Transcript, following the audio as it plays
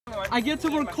I get to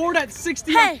record at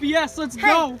 60 FPS. Let's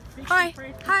go. Hi.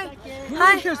 No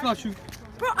one cares about you.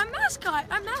 Bro, I'm mascot.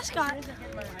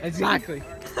 Exactly.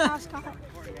 Mascot.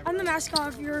 I'm the mascot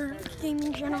of your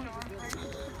gaming channel.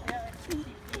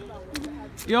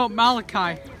 Yo,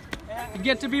 Malachi, you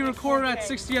get to be recorded at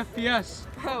 60 FPS.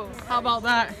 Oh. How about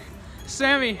that?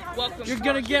 Sammy, Welcome. you're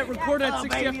gonna get recorded at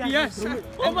 60 FPS.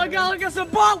 Oh my God, look at some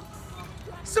boat!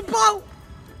 Some boat!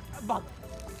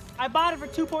 I bought it for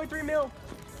 2.3 mil.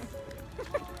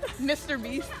 Mr.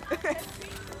 Beast.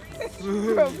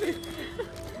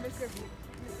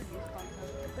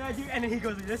 Yeah, dude, and then he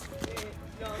goes like this.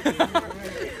 Did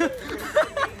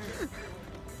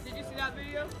you see that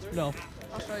video? No,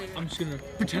 I'll show you. I'm just gonna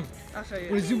pretend. I'll show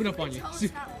you. We're zooming up on you.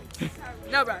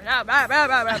 No, bro. No,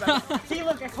 bro. See,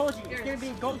 look, I told you. It's gonna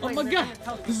be gold. Oh my God,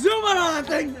 zoom in on that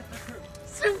thing!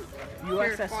 Zoom.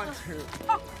 USS.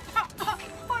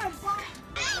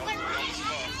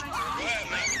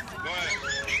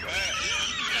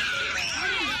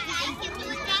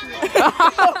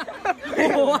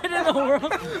 What in the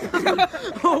world?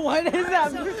 What is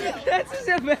that? That's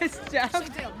the best job.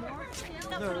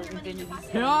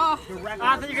 Yeah.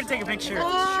 I thought you were gonna take a picture. I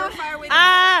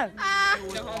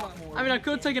mean, I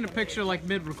could have taken a picture like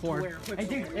mid-record. Hey,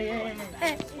 dude.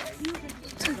 Hey.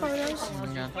 Some photos. Oh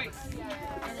my God.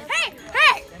 Hey!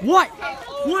 What?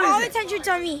 What All is the it? attention's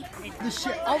on me. The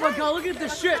shit. Oh my God, look at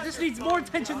this shit. This needs more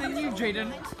attention than you,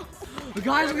 Jaden.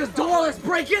 Guys, look at this door. Let's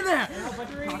break in there.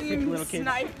 Little kid.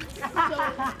 Snipe.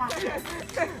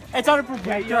 It's on a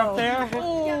projector up there.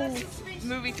 Oh.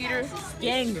 Movie theater.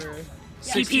 Ganger.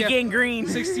 60 PP gangrene.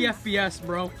 60 FPS,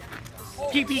 bro.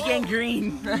 PP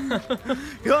gangrene.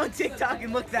 Go on TikTok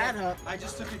and look that up. I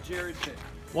just took a Jared pic.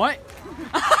 What?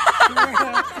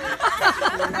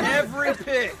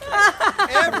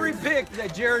 Every pic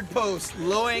that Jared posts,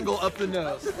 low angle up the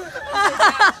nose.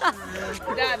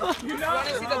 Dad, you want to see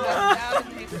the best down?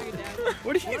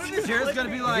 What do you think? Jared's gonna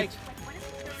be like,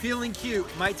 feeling cute,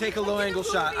 might take a low angle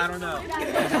shot. I don't know.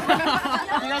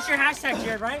 That's your hashtag,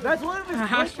 Jared, right? That's one of his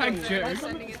Hashtag Jared.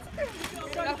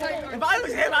 If I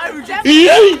was him, I would just.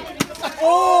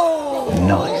 Oh!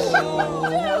 Nice.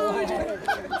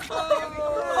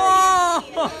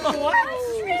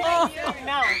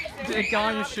 No. Did it go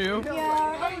on your shoe?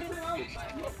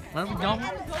 Where are we going?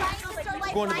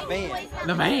 Going to the van.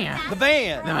 The van. The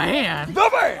van. The van. The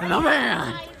van. The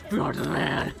van. We are to the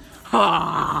van.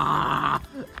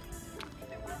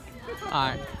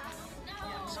 Alright.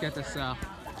 Let's get this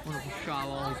wonderful shot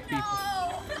of all these people.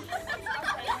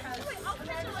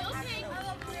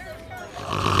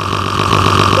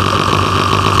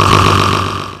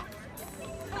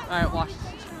 Alright, watch this.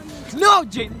 No,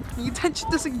 Jaden! The attention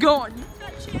doesn't go on you.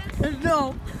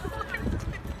 No.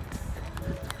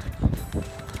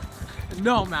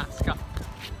 No, mascot.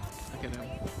 Look at him.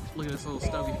 Look at his little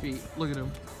stubby feet. Look at him.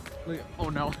 Look at, oh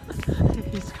no.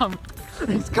 He's coming.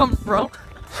 He's coming, bro.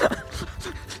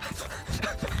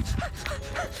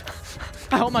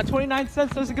 I hope my 29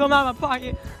 cents doesn't come out of my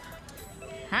pocket.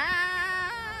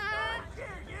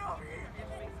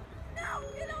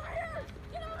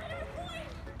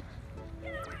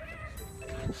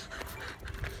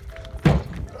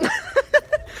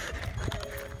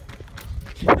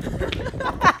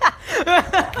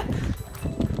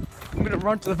 I'm gonna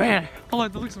run to the van. Oh,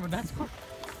 look at someone. That's cool.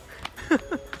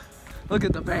 Look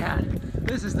at the van.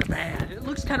 This is the van. It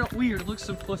looks kind of weird. It looks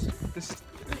simplistic. This.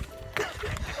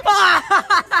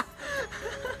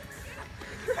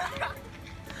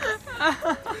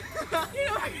 Get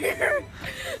over here.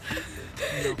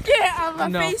 Get out of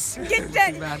my face. Get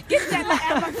that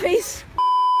out of my face.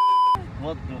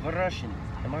 What? Russian.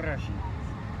 I'm a Russian.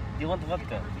 Do you want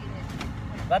vodka?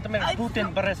 Vladimir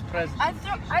Putin, best president. I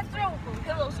throw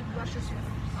pillows in Russia's.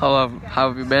 Hello, how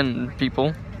have you been,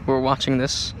 people who are watching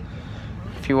this?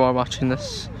 If you are watching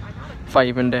this, if I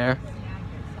even dare.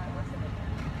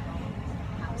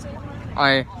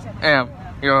 I am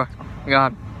your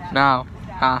God now.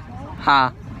 Ha,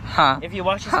 ha, ha. If you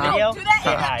watch this video, Do say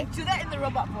that hi. do that in the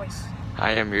robot voice.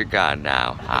 I am your God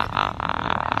now. Ha, ha,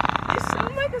 ha. You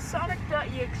sound like a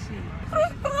Sonic.exe. Oh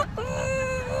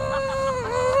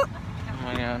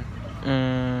my God.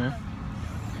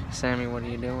 Sammy, what are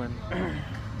you doing?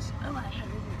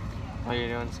 What are you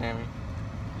doing, Sammy?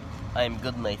 I'm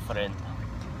good, my friend.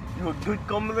 You're good,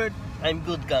 comrade? I'm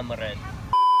good, comrade.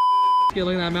 Yeah,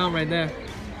 look at that mountain right there.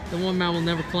 The one mountain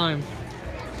will never climb.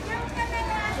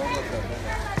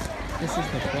 This is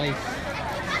the place.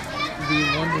 The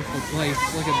wonderful place.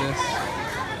 Look at this.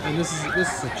 And this is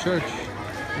a church.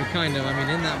 Or kind of. I mean,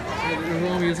 in that we're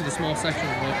only using a small section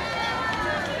of it.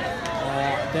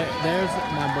 There's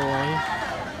my boy.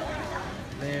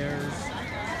 There's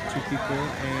two people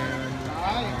and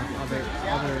other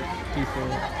people.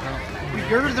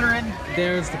 Girtherin.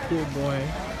 There's the cool boy.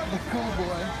 The cool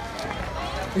boy.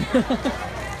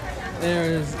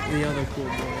 There's the other cool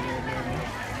boy.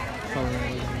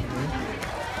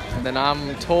 And then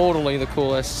I'm totally the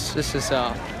coolest. This is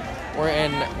we're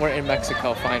in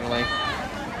Mexico finally.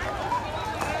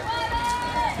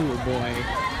 Cool boy.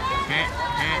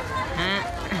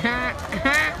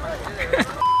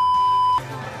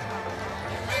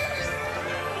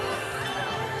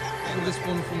 And this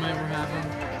wonderful night we're having.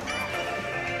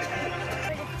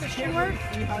 Christian word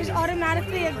is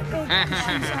automatically a good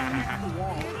Christian song.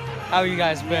 How you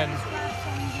guys been?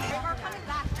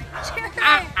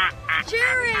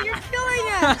 Jerry, you're killing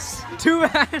us. Too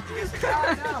bad. Here,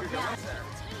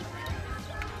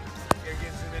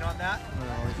 zoom in on that.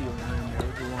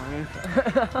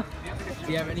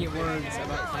 Do you have any words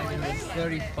about climbing this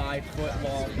 35-foot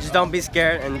wall? Just don't be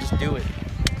scared and just do it.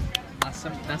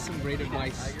 That's some great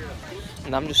advice.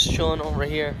 And I'm just chilling over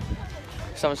here.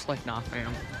 So I was like, nah,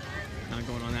 fam. Not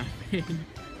going on that thing.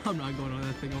 I'm not going on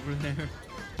that thing over there.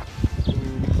 Ooh,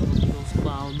 look at those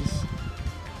clouds.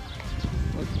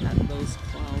 Look at those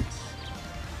clouds.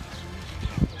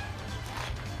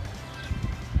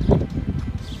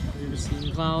 Have you ever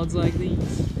seen clouds like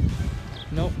these?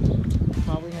 Nope.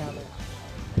 Probably haven't.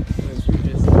 Because we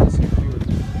were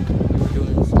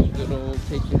doing some good old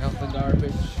taking out the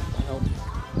garbage to help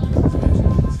Smash.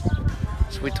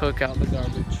 So we took out the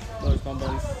garbage. Those my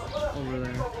buddies over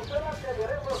there.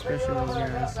 Especially those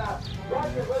guys.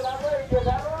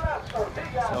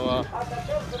 So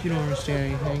if you don't understand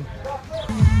anything.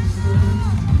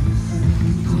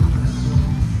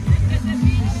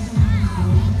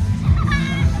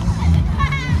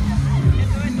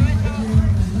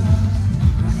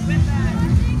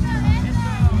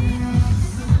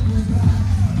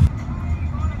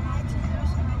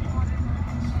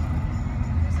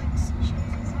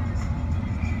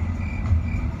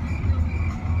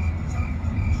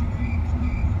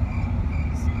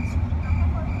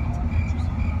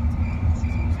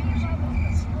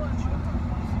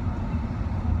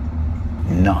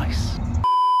 Nice.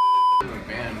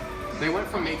 Band. They went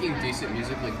from making decent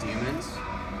music like Demons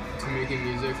to making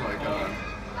music like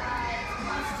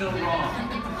Still wrong.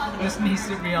 This needs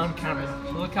to be on camera.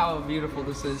 Look how beautiful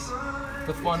this is.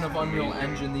 The fun of Unreal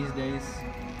Engine these days.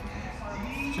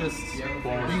 Just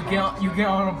you get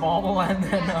on a bobble and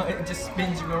then it just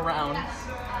spins you around,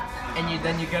 and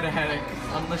then you get a headache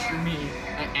unless you're me.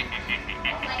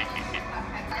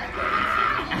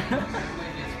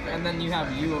 And then you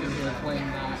have you over here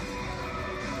playing that.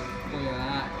 Look at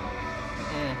that.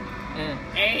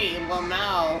 Hey, well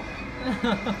now.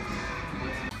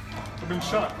 I've been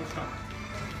shot.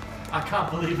 I can't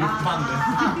believe you've done this.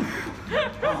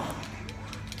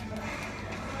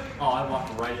 Oh, I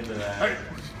walked right into that. Hey.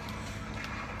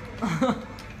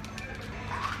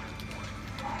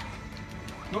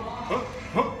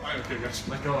 Okay, guys.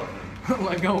 Let go of me.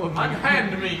 Let go of me.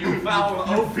 Unhand me, you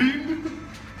foul fiend!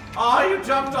 Oh, you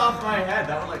jumped off my head.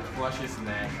 That would like crush his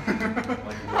neck.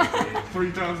 Like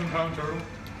 3,000-pound turtle.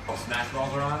 Oh, smash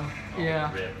balls are on?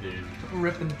 Yeah. Rip, dude.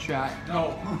 Rip in the chat.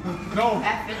 No. No.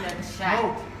 F in the chat.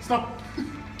 No. Stop.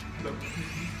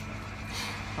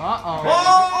 Uh-oh.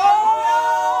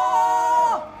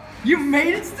 Oh! You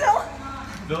made it still?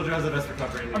 Villager has the best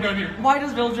recovery in the game. I'm done here. Why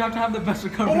does Villager have to have the best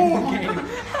recovery in the game?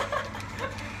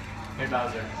 Hey,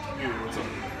 Bowser. Hey, what's up?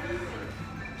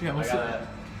 Yeah, what's up?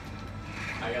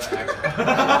 I gotta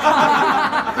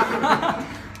act.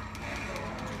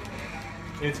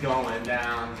 It's going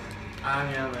down.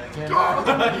 I'm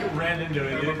gonna You ran into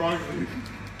it, dude.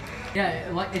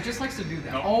 Yeah, it just likes to do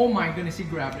that. Oh my goodness, he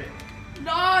grabbed it.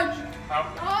 Dodge!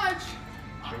 Dodge!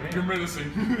 You're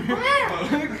menacing. Look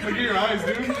at your eyes,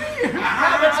 dude.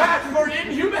 Habitat for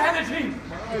inhumanity!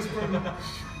 My eyes burn.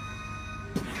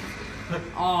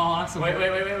 Oh, that's a Wait.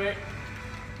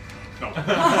 No.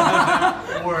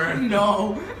 Or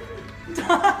no.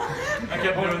 I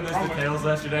kept doing this to Tails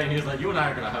yesterday, and he was like, "You and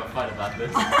I are gonna have a fight about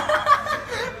this."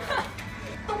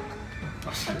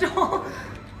 Don't.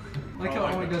 Like how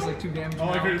it only does like 2 damage.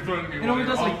 All I hear is threatening me. It only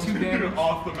does like 2 damage.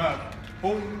 Off the map.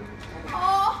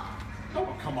 Oh,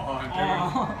 come on, dude.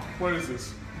 Oh. What is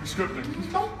this? You're scripting.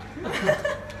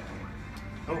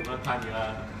 Oh, what time you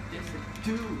at?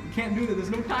 Dude, you can't do that. There's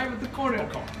no time at the corner. Oh,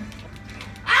 come on.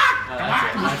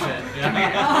 That's it.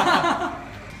 Yeah.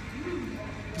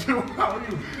 Dude, how are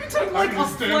you? You took like a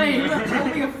flame. That's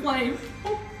only a flame.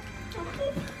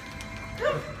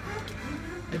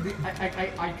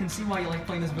 I can see why you like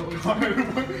playing this village.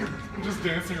 I'm just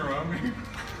dancing around me.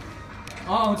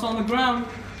 Oh, it's on the ground.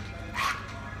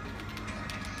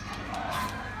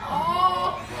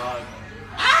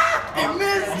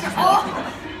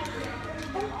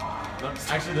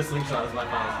 Actually, the slingshot is my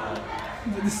final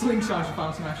smash. The slingshot's your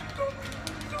final smash.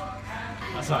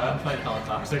 I'm sorry, I'm playing hella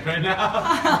toxic right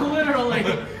now. Literally.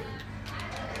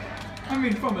 I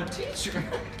mean, from a teacher.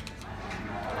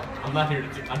 I'm not here to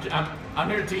teach. I'm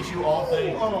here to teach you all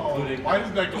things, including. Why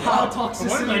did that go How up?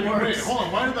 toxicity works. Wait, hold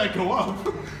on. Why did that go up?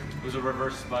 It was a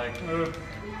reverse spike.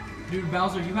 Dude,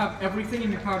 Bowser, you have everything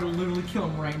in your power to literally kill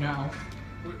him right now.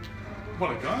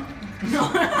 What, a gun?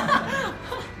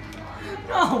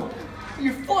 No,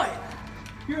 your foot,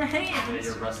 your Yeah, hands.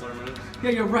 your wrestler moves.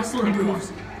 Yeah, your wrestler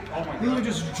moves. Oh my god. Literally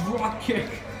just drop kick.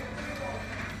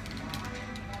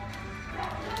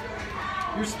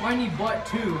 Your spiny butt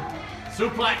too.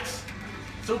 Suplex!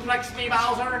 Suplex me,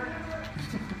 Bowser!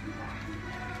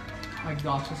 My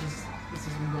gosh, this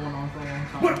has been going on for a long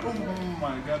time. Oh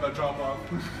my god, that drop off.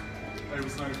 I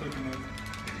was not expecting that.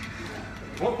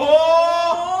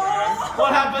 Oh!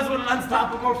 What happens when an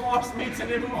unstoppable force meets an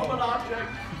immovable object?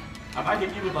 Have I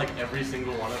hit you with like every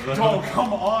single one of them? Oh,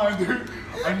 come on, dude.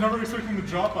 I'm never expecting the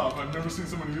drop off. I've never seen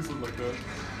someone use it like that.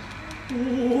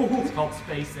 It's called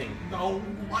spacing. No,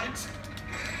 what?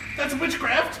 That's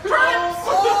witchcraft!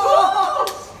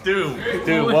 Dude,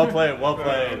 well played, well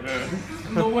played.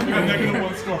 No way. Negative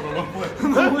 1 score, but well played.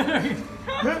 No way.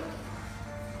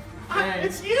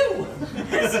 It's you!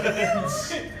 It's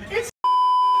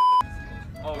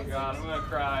oh god, I'm gonna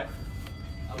cry.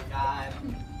 Oh god.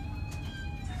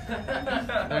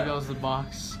 There goes the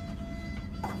box.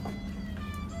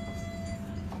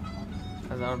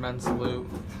 As our men salute.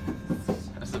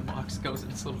 As the box goes in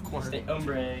its little corner. Stay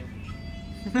hombre.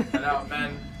 Get out,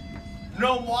 man.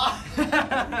 No, why?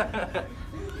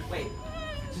 Wait.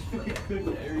 Put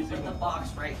the box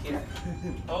right here.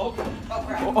 Oh. Oh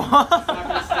crap. Not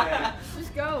gonna stay.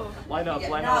 Just go. Line up, Yeah,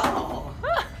 line no. up.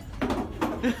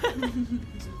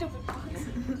 Stupid box.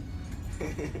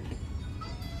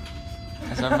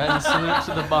 As our men salute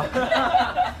to the box.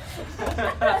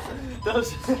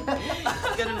 Those.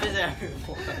 It's gonna be there.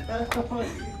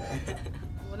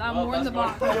 Well, now more in the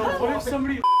box. What if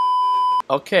somebody?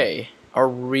 Okay,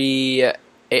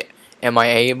 am I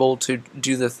able to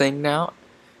do the thing now?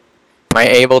 Am I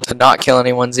able to not kill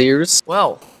anyone's ears?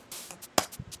 Well,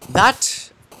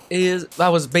 that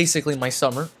was basically my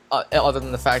summer, other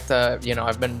than the fact that, you know,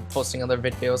 I've been posting other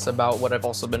videos about what I've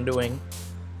also been doing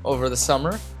over the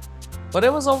summer. But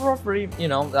it was overall pretty, you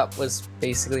know, that was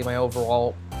basically my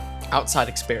overall outside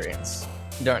experience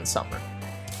during summer.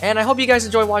 And I hope you guys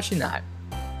enjoy watching that.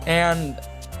 And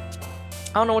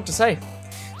I don't know what to say.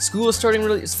 School is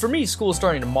starting for me, school is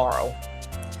starting tomorrow,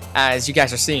 as you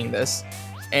guys are seeing this.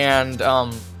 And,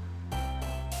 I'm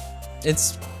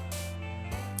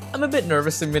a bit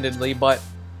nervous, admittedly,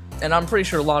 and I'm pretty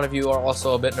sure a lot of you are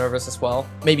also a bit nervous as well.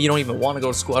 Maybe you don't even want to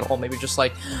go to school at all. Maybe just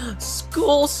like,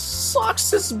 school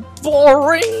sucks, it's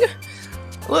boring,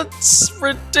 it's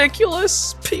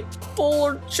ridiculous, people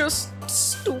are just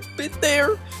stupid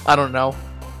there. I don't know.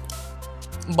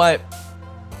 But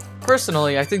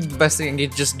personally, I think the best thing I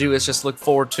can just do is just look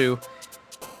forward to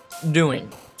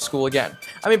doing school again.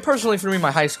 I mean, personally for me, my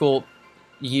high school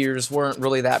years weren't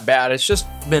really that bad. It's just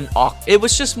been it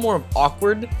was just more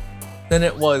awkward than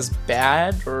it was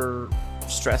bad or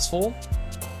stressful.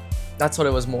 That's what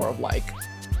it was more of like.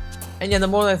 And yeah, the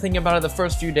more that I think about it, the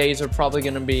first few days are probably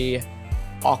gonna be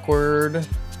awkward,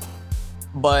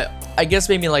 but I guess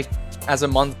maybe like as a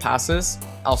month passes,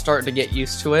 I'll start to get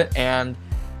used to it, and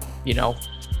you know,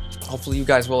 hopefully you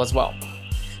guys will as well.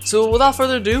 So without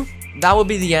further ado, that will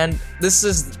be the end. This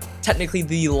is technically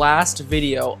the last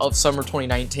video of summer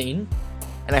 2019,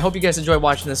 and I hope you guys enjoyed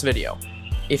watching this video.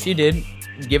 If you did,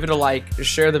 give it a like,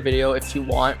 share the video if you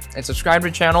want, and subscribe to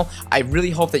the channel. I really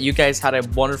hope that you guys had a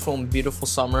wonderful and beautiful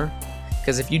summer,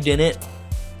 because if you didn't,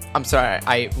 I'm sorry,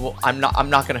 I'm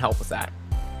not gonna help with that.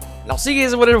 And I'll see you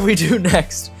guys in whatever we do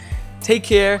next. Take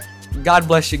care. God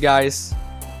bless you guys.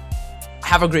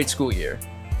 Have a great school year.